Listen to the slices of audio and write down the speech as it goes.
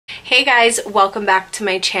Hey guys, welcome back to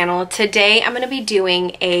my channel. Today I'm going to be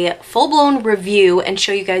doing a full-blown review and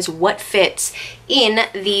show you guys what fits in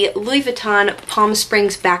the Louis Vuitton Palm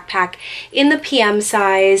Springs backpack in the PM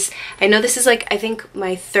size. I know this is like, I think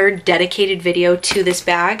my third dedicated video to this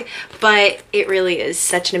bag, but it really is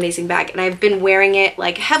such an amazing bag. And I've been wearing it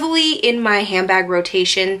like heavily in my handbag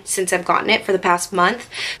rotation since I've gotten it for the past month.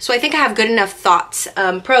 So I think I have good enough thoughts,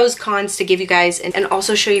 pros, cons to give you guys and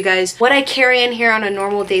also show you guys what I carry in here on a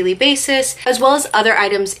normal daily basis, as well as other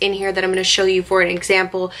items in here that I'm going to show you for an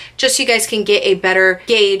example, just so you guys can get a better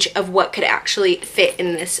gauge of what could actually fit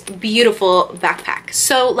in this beautiful backpack.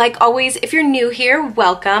 So like always, if you're new here,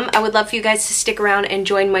 welcome. I would love for you guys to stick around and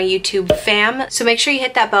join my YouTube fam. So make sure you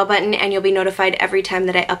hit that bell button and you'll be notified every time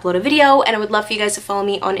that I upload a video. And I would love for you guys to follow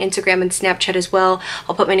me on Instagram and Snapchat as well.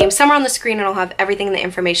 I'll put my name somewhere on the screen and I'll have everything in the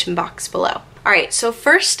information box below. Alright, so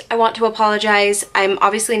first I want to apologize. I'm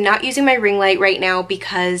obviously not using my ring light right now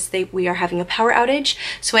because we are having a power outage.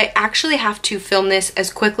 So I actually have to film this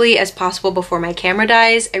as quickly as possible before my camera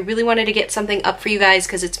dies. I really wanted to get something up for you guys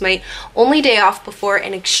because it's my only day off before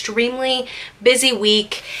an extremely busy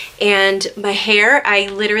week. And my hair,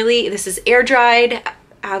 this is air dried.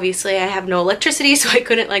 Obviously I have no electricity, so I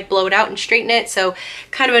couldn't like blow it out and straighten it. So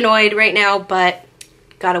kind of annoyed right now, but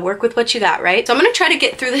gotta work with what you got, right? So I'm gonna try to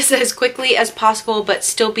get through this as quickly as possible, but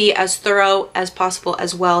still be as thorough as possible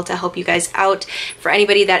as well to help you guys out for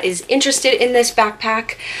anybody that is interested in this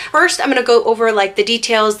backpack. First, I'm gonna go over like the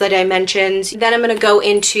details that I mentioned. Then I'm gonna go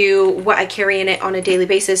into what I carry in it on a daily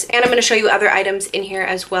basis, and I'm gonna show you other items in here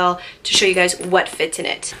as well to show you guys what fits in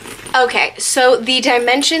it. Okay, so the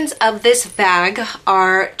dimensions of this bag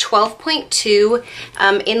are 12.2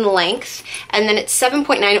 in length, and then it's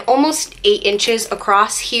 7.9, almost 8 inches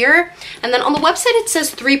across here. And then on the website it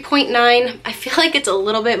says 3.9. I feel like it's a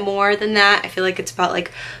little bit more than that. I feel like it's about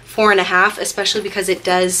like 4.5, especially because it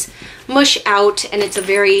does mush out and it's a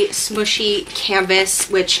very smushy canvas,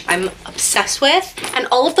 which I'm obsessed with. And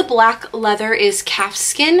all of the black leather is calf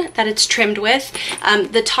skin that it's trimmed with.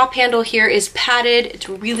 The top handle here is padded. It's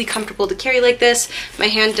really comfortable to carry like this. My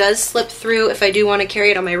hand does slip through if I do want to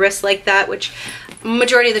carry it on my wrist like that, which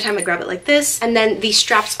majority of the time I grab it like this. And then the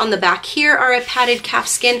straps on the back here are a padded calf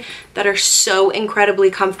skin that are so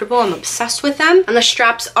incredibly comfortable. I'm obsessed with them. And the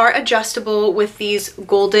straps are adjustable with these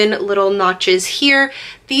golden little notches here.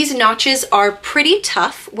 These notches are pretty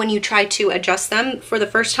tough when you try to adjust them for the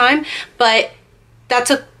first time, but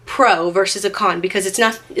that's a pro versus a con because it's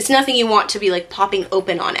nothing you want to be like popping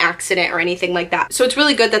open on accident or anything like that. So it's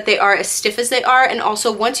really good that they are as stiff as they are, and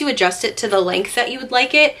also once you adjust it to the length that you would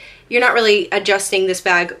like it, you're not really adjusting this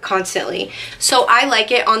bag constantly. So I like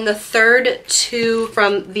it on the third two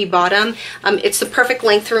from the bottom. It's the perfect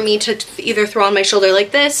length for me to either throw on my shoulder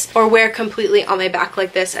like this or wear completely on my back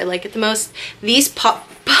like this. I like it the most. These puff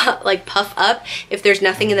up if there's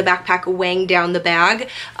nothing in the backpack weighing down the bag.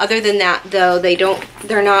 Other than that though, they don't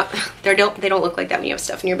look like that when you have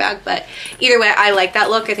stuff in your bag. But either way, I like that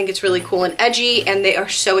look. I think it's really cool and edgy, and they are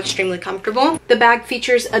so extremely comfortable. The bag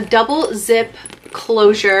features a double zip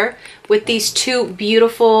closure with these two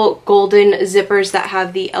beautiful golden zippers that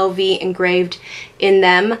have the LV engraved in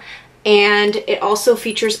them. And it also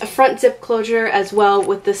features a front zip closure as well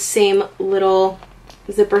with the same little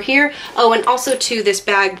zipper here. Oh, and also too, this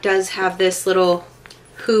bag does have this little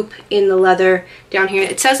hoop in the leather down here.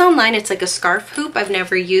 It says online it's like a scarf hoop. I've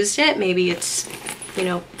never used it. Maybe it's, you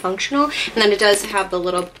know, functional. And then it does have the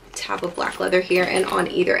little tab of black leather here and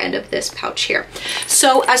on either end of this pouch here.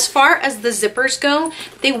 So as far as the zippers go,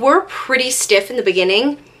 they were pretty stiff in the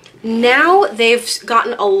beginning. Now they've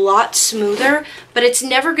gotten a lot smoother, but it's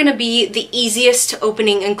never going to be the easiest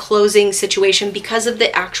opening and closing situation because of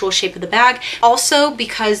the actual shape of the bag. Also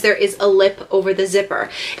because there is a lip over the zipper.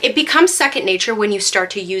 It becomes second nature when you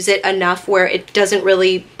start to use it enough where it doesn't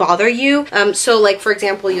really bother you. So like for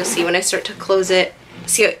example, you'll see when I start to close it,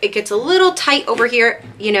 see it gets a little tight over here,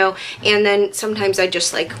 you know, and then sometimes I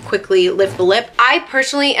just like quickly lift the lip. I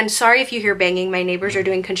personally, and sorry if you hear banging, my neighbors are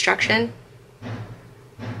doing construction.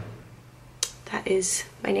 That is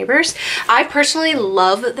my neighbors. I personally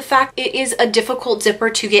love the fact it is a difficult zipper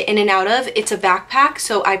to get in and out of. It's a backpack,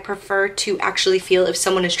 so I prefer to actually feel if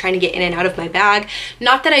someone is trying to get in and out of my bag.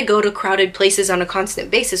 Not that I go to crowded places on a constant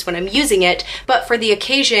basis when I'm using it, but for the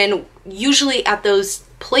occasion, usually at those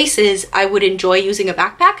places I would enjoy using a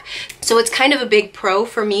backpack. So it's kind of a big pro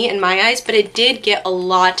for me in my eyes, but it did get a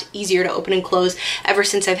lot easier to open and close ever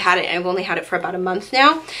since I've had it. I've only had it for about a month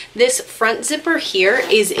now. This front zipper here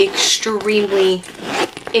is extremely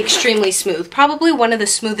smooth. Probably one of the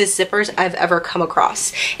smoothest zippers I've ever come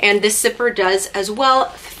across. And this zipper does as well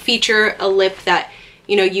feature a lip that,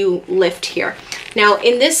 you know, you lift here. Now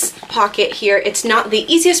in this pocket here, it's not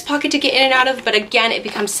the easiest pocket to get in and out of, but again, it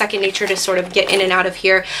becomes second nature to sort of get in and out of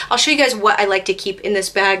here. I'll show you guys what I like to keep in this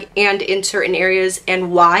bag and in certain areas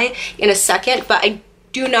and why in a second, but I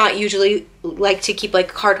do not usually like to keep like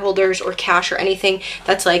card holders or cash or anything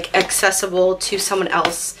that's like accessible to someone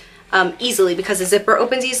else easily, because the zipper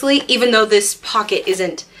opens easily, even though this pocket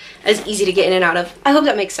isn't as easy to get in and out of. I hope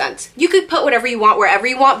that makes sense. You could put whatever you want wherever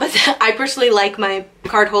you want, but I personally like my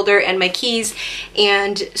card holder and my keys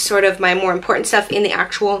and sort of my more important stuff in the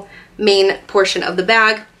actual main portion of the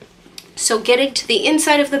bag. So getting to the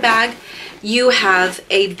inside of the bag, you have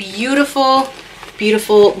a beautiful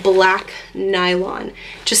black nylon.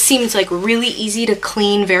 Just seems like really easy to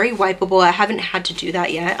clean, very wipeable. I haven't had to do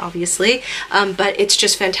that yet, obviously, but it's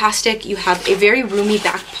just fantastic. You have a very roomy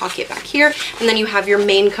back pocket back here, and then you have your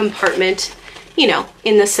main compartment, you know,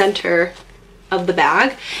 in the center of the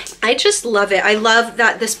bag. I just love it. I love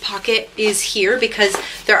that this pocket is here because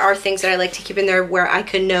there are things that I like to keep in there where I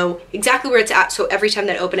can know exactly where it's at, so every time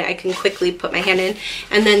that I open it I can quickly put my hand in.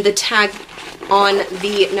 And then the tag on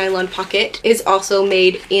the nylon pocket is also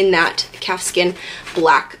made in that calfskin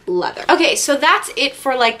black leather. Okay, so that's it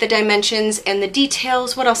for like the dimensions and the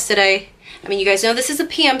details. What else did I mean, you guys know this is a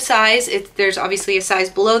PM size. There's obviously a size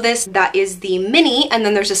below this, that is the mini, and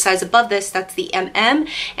then there's a size above this, that's the MM.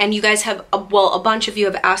 And you guys have, well, a bunch of you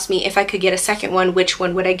have asked me if I could get a second one, which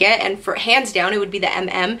one would I get? And for hands down, it would be the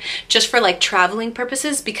MM, just for like traveling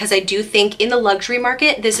purposes, because I do think in the luxury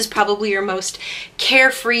market, this is probably your most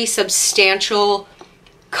carefree, substantial,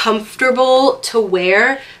 comfortable to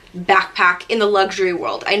wear backpack in the luxury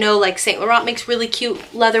world. I know like Saint Laurent makes really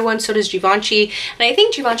cute leather ones, so does Givenchy, and I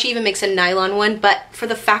think Givenchy even makes a nylon one, but for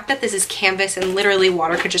the fact that this is canvas and literally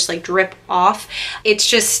water could just like drip off, it's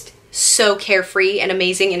just so carefree and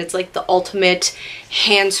amazing, and it's like the ultimate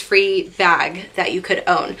hands-free bag that you could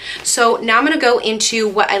own. So now I'm gonna go into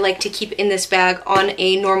what I like to keep in this bag on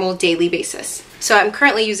a normal daily basis. So I'm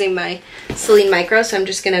currently using my Celine Micro, so I'm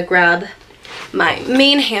just gonna grab my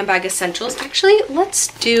main handbag essentials. Actually, let's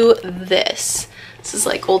do this. This is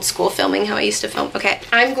like old school filming, how I used to film. Okay,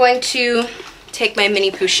 I'm going to take my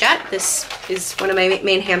mini pochette. This is one of my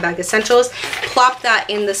main handbag essentials. Plop that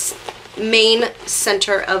in this main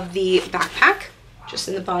center of the backpack, just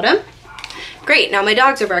in the bottom. Great, now my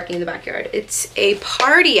dogs are barking in the backyard. It's a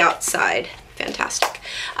party outside. Fantastic.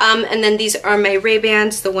 And then these are my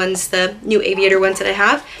Ray-Bans, the new aviator ones that I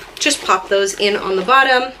have. Just pop those in on the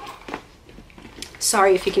bottom.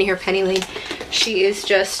 Sorry if you can hear Penny Lane. She is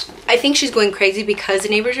just, I think she's going crazy because the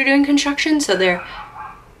neighbors are doing construction, so they're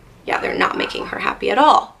not making her happy at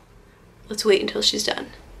all. Let's wait until she's done.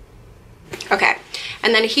 Okay,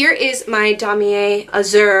 and then here is my Damier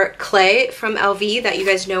Azur clay from LV that you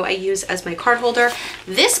guys know I use as my card holder.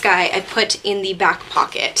 This guy I put in the back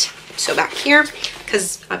pocket, so back here,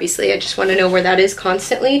 because obviously I just want to know where that is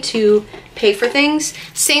constantly to pay for things.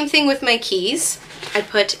 Same thing with my keys. I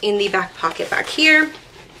put in the back pocket back here.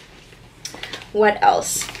 What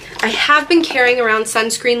else? I have been carrying around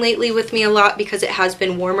sunscreen lately with me a lot because it has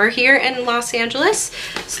been warmer here in Los Angeles.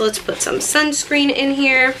 So let's put some sunscreen in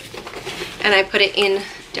here. And I put it in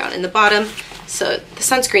down in the bottom. So the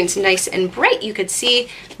sunscreen's nice and bright. You could see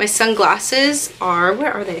my sunglasses are,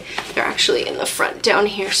 where are they? They're actually in the front down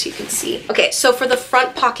here so you can see. Okay, so for the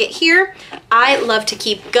front pocket here, I love to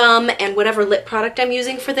keep gum and whatever lip product I'm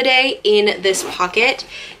using for the day in this pocket,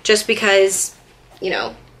 just because, you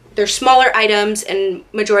know, they're smaller items and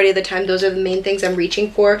majority of the time those are the main things I'm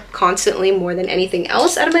reaching for constantly more than anything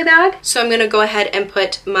else out of my bag. So I'm gonna go ahead and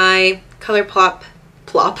put my ColourPop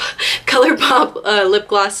lip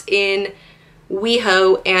gloss in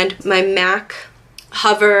WeHo and my MAC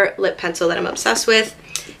Hover lip pencil that I'm obsessed with.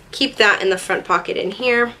 Keep that in the front pocket in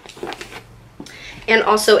here. And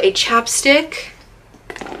also a chapstick.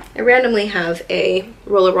 I randomly have a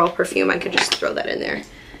Rollerball perfume. I could just throw that in there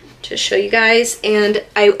to show you guys. And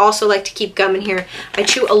I also like to keep gum in here. I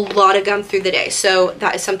chew a lot of gum through the day, so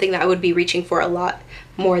that is something that I would be reaching for a lot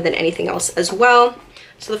more than anything else as well.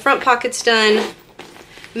 So the front pocket's done.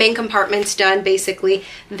 Main compartment's done, basically.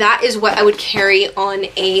 That is what I would carry on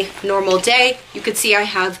a normal day. You could see I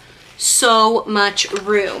have so much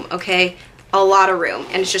room, okay? A lot of room,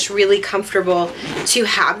 and it's just really comfortable to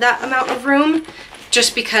have that amount of room,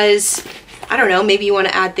 just because, I don't know, maybe you want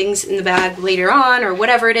to add things in the bag later on or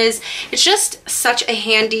whatever it is. It's just such a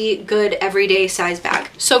handy, good, everyday size bag.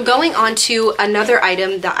 So going on to another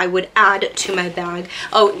item that I would add to my bag.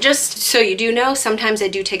 Oh, just so you do know, sometimes I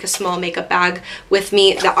do take a small makeup bag with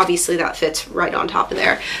me. That obviously that fits right on top of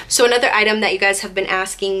there. So another item that you guys have been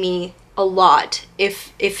asking me a lot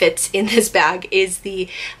if it's in this bag is the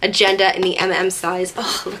Agenda in the size.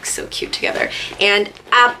 Oh, it looks so cute together. And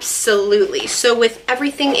absolutely, so with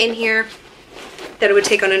everything in here that I would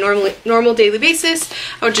take on a normal daily basis,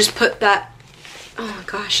 I would just put that, oh my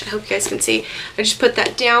gosh, I hope you guys can see, I just put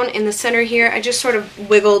that down in the center here. I just sort of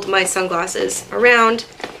wiggled my sunglasses around,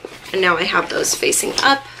 and now I have those facing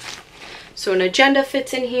up. So an Agenda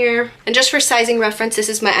fits in here. And just for sizing reference, this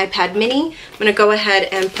is my iPad mini. I'm gonna go ahead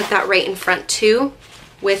and put that right in front too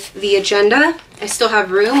with the Agenda. I still have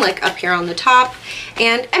room like up here on the top.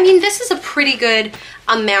 And I mean, this is a pretty good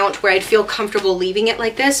amount where I'd feel comfortable leaving it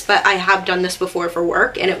like this, but I have done this before for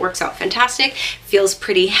work and it works out fantastic. Feels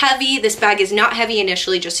pretty heavy. This bag is not heavy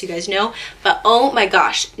initially, just so you guys know, but oh my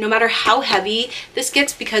gosh, no matter how heavy this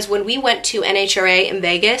gets, because when we went to NHRA in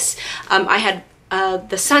Vegas, I had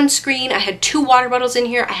the sunscreen, I had 2 water bottles in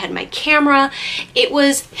here, I had my camera. It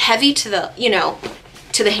was heavy to the, you know,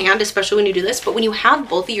 to the hand, especially when you do this, but when you have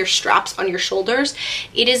both of your straps on your shoulders,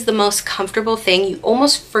 it is the most comfortable thing. You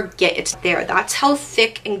almost forget it's there. That's how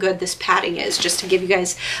thick and good this padding is, just to give you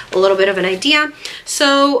guys a little bit of an idea.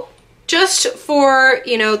 So just for,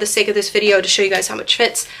 you know, the sake of this video, to show you guys how much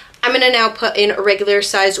fits, I'm gonna now put in a regular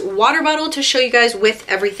size water bottle to show you guys with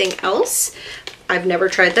everything else. I've never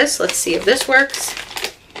tried this. Let's see if this works.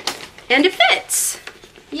 And it fits.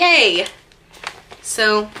 Yay.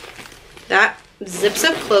 So that zips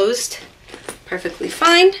up closed perfectly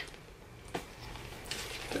fine.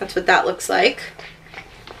 That's what that looks like.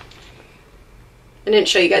 I didn't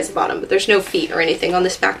show you guys the bottom, but there's no feet or anything on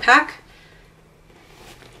this backpack.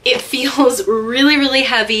 It feels really, really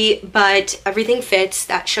heavy, but everything fits.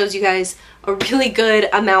 That shows you guys a really good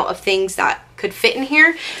amount of things that could fit in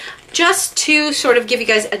here. Just to sort of give you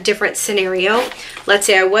guys a different scenario, let's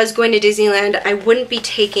say I was going to Disneyland, I wouldn't be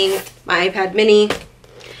taking my iPad mini,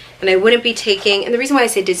 and I wouldn't be taking, and the reason why I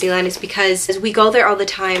say Disneyland is because we go there all the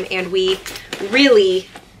time and we really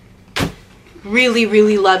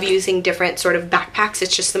love using different sort of backpacks.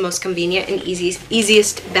 It's just the most convenient and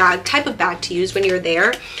easiest type of bag to use when you're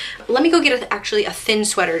there. Let me go get actually a thin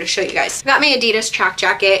sweater to show you guys. I got my Adidas track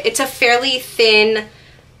jacket. It's a fairly thin,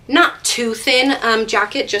 not too thin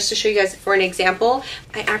jacket, just to show you guys for an example.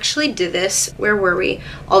 I actually did this, where were we?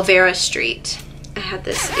 Olvera Street. I had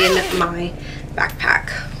this in my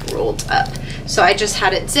backpack rolled up. So I just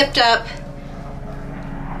had it zipped up,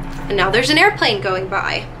 and now there's an airplane going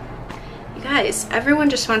by. You guys, everyone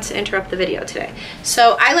just wants to interrupt the video today.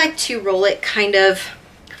 So I like to roll it kind of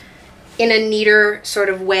in a neater sort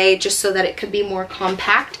of way, just so that it could be more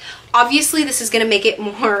compact. Obviously, this is going to make it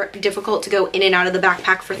more difficult to go in and out of the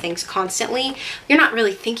backpack for things constantly. You're not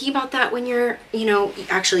really thinking about that when you're, you know,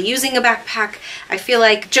 actually using a backpack. I feel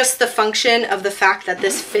like just the function of the fact that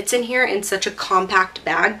this fits in here in such a compact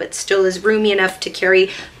bag, but still is roomy enough to carry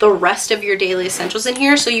the rest of your daily essentials in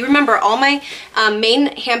here. So you remember all my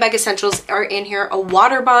main handbag essentials are in here: a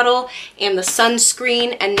water bottle and the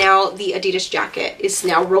sunscreen, and now the Adidas jacket is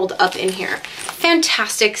now rolled up in here.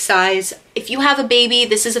 Fantastic size. If you have a baby,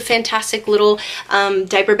 this is a fantastic little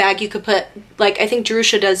diaper bag. You could put, like, I think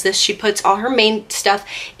Jerusha does this. She puts all her main stuff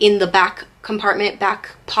in the back compartment,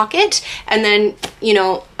 back pocket, and then, you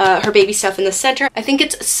know, her baby stuff in the center. I think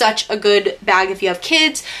it's such a good bag if you have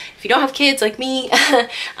kids. If you don't have kids like me,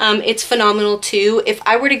 it's phenomenal too. If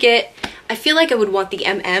I were to get, I feel like I would want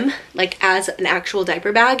the like as an actual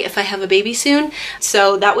diaper bag if I have a baby soon.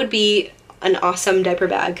 So that would be an awesome diaper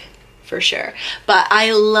bag for sure. But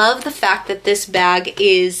I love the fact that this bag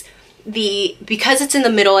is because it's in the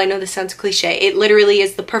middle. I know this sounds cliche, it literally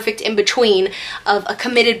is the perfect in between of a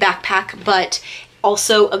committed backpack, but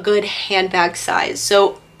also a good handbag size.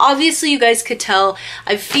 So obviously you guys could tell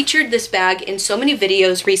I've featured this bag in so many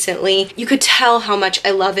videos recently. You could tell how much I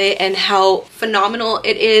love it and how phenomenal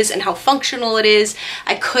it is and how functional it is.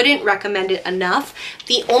 I couldn't recommend it enough.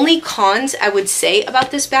 The only cons I would say about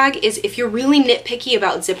this bag is if you're really nitpicky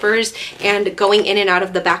about zippers and going in and out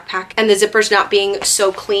of the backpack and the zippers not being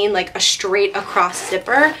so clean, like a straight across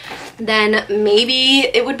zipper, then maybe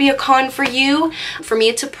it would be a con for you. For me,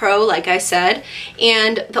 it's a pro, like I said.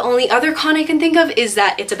 And the only other con I can think of is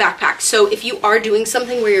that it's a backpack. So if you are doing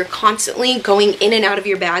something where you're constantly going in and out of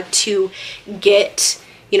your bag to get,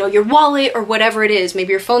 you know, your wallet or whatever it is,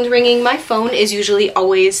 maybe your phone's ringing. My phone is usually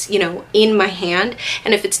always, you know, in my hand.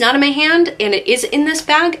 And if it's not in my hand and it is in this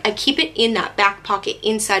bag, I keep it in that back pocket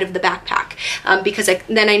inside of the backpack because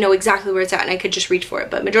then I know exactly where it's at and I could just reach for it.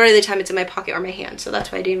 But majority of the time it's in my pocket or my hand. So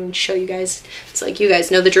that's why I didn't even show you guys. It's like, you guys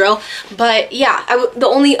know the drill. But yeah, the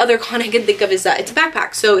only other con I can think of is that it's a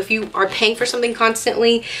backpack. So if you are paying for something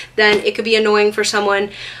constantly, then it could be annoying for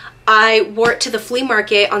someone. I wore it to the flea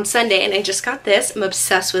market on Sunday, and I just got this. I'm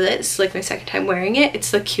obsessed with it. This is like my second time wearing it.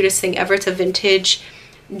 It's the cutest thing ever. It's a vintage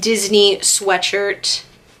Disney sweatshirt.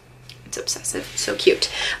 It's obsessive, so cute.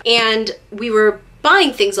 And we were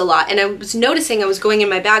buying things a lot, and I was noticing I was going in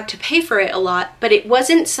my bag to pay for it a lot, but it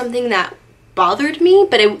wasn't something that bothered me,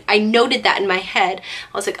 but I noted that in my head.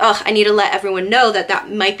 I was like, oh, I need to let everyone know that that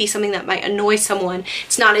might be something that might annoy someone.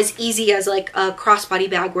 It's not as easy as like a crossbody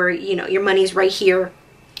bag where, you know, your money's right here,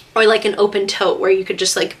 or like an open tote where you could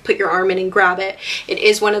just like put your arm in and grab it. It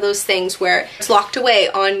is one of those things where it's locked away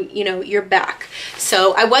on, you know, your back.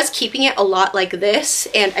 So I was keeping it a lot like this,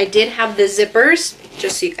 and I did have the zippers,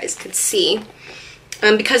 just so you guys could see.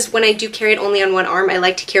 Because when I do carry it only on one arm, I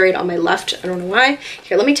like to carry it on my left. I don't know why.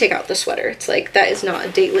 Here, let me take out the sweater. It's like, that is not a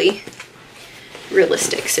daily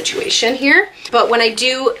realistic situation here. But when I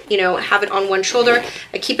do, you know, have it on one shoulder,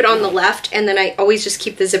 I keep it on the left, and then I always just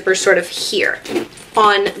keep the zipper sort of here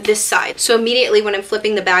on this side. So immediately when I'm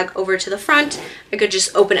flipping the bag over to the front, I could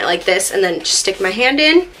just open it like this and then just stick my hand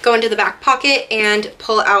in, go into the back pocket and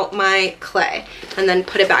pull out my clay, and then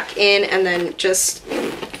put it back in, and then just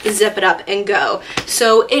zip it up and go.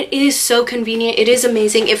 So it is so convenient. It is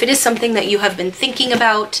amazing. If it is something that you have been thinking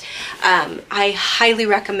about, I highly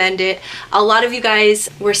recommend it. A lot of you guys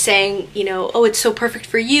were saying, you know, oh, it's so perfect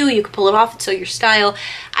for you. You can pull it off. It's so your style.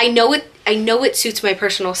 I know it suits my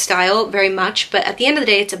personal style very much, but at the end of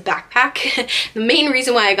the day, it's a backpack. The main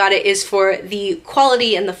reason why I got it is for the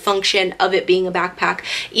quality and the function of it being a backpack.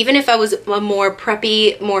 Even if I was a more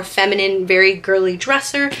preppy, more feminine, very girly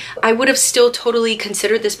dresser, I would have still totally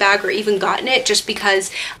considered this bag or even gotten it, just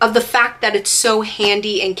because of the fact that it's so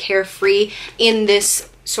handy and carefree in this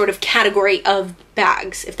sort of category of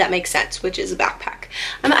bags, if that makes sense, which is a backpack.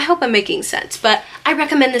 I hope I'm making sense, but I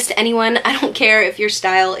recommend this to anyone. I don't care if your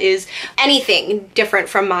style is anything different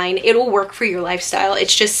from mine. It'll work for your lifestyle.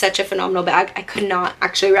 It's just such a phenomenal bag. I could not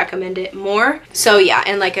actually recommend it more. So yeah,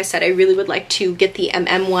 and like I said, I really would like to get the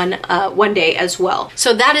one day as well.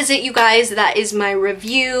 So that is it, you guys. That is my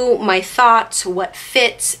review, my thoughts, what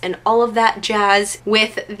fits, and all of that jazz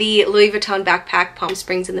with the Louis Vuitton backpack Palm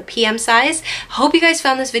Springs in the PM size. Hope you guys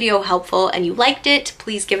found this video helpful and you liked it.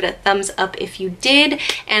 Please give it a thumbs up if you did.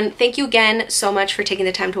 And thank you again so much for taking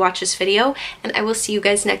the time to watch this video, and I will see you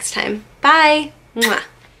guys next time. Bye! Mwah.